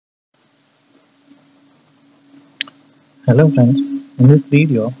Hello friends, in this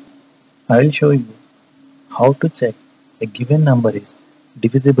video I will show you how to check a given number is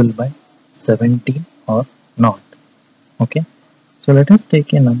divisible by 17 or not. Okay, so let us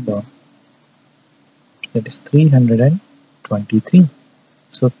take a number that is 323.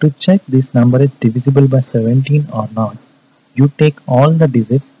 So to check this number is divisible by 17 or not, you take all the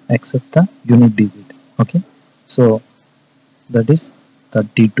digits except the unit digit. Okay, so that is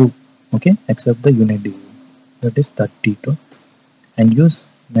 32. Okay, except the unit digit, that is 32, and use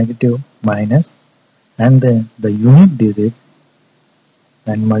negative minus and then the unit digit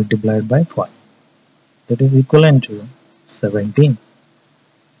and multiplied by 5, that is equivalent to 17.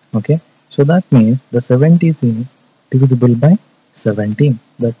 Okay, so that means the 70 is divisible by 17.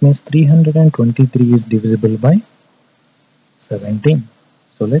 That means 323 is divisible by 17.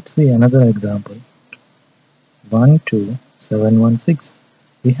 So let's see another example. 12716.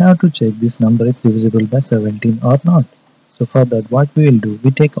 We have to check this number is divisible by 17 or not. So for that, what we will do, we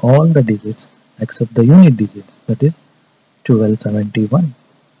take all the digits except the unit digits, that is 1271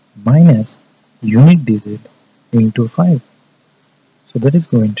 minus unit digit into 5. So that is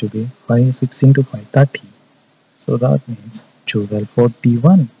going to be 5, 6 into 5, 30. So that means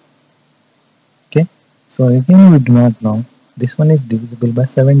 1241. Okay, so again we do not know this one is divisible by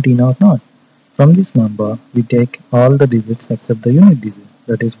 17 or not. From this number, we take all the digits except the unit digit,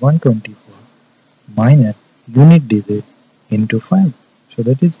 that is 124 minus unit digit into 5. So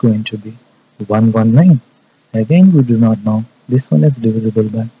that is going to be 119. Again we do not know this one is divisible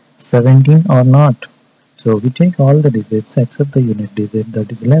by 17 or not. So we take all the digits except the unit digit,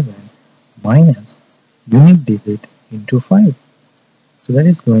 that is 11, minus unit digit into 5. So that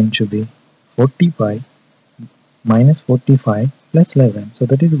is going to be 45 minus 45 plus 11. So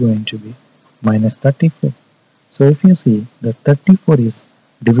that is going to be minus 34. So if you see that 34 is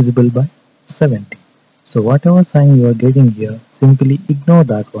divisible by 70. So whatever sign you are getting here, simply ignore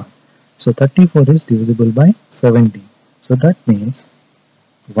that one. So 34 is divisible by 70. So that means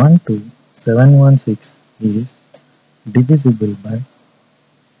 12716 is divisible by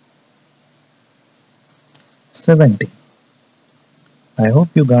 70. I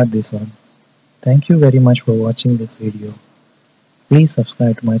hope you got this one. Thank you very much for watching this video. Please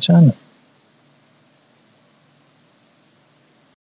subscribe to my channel.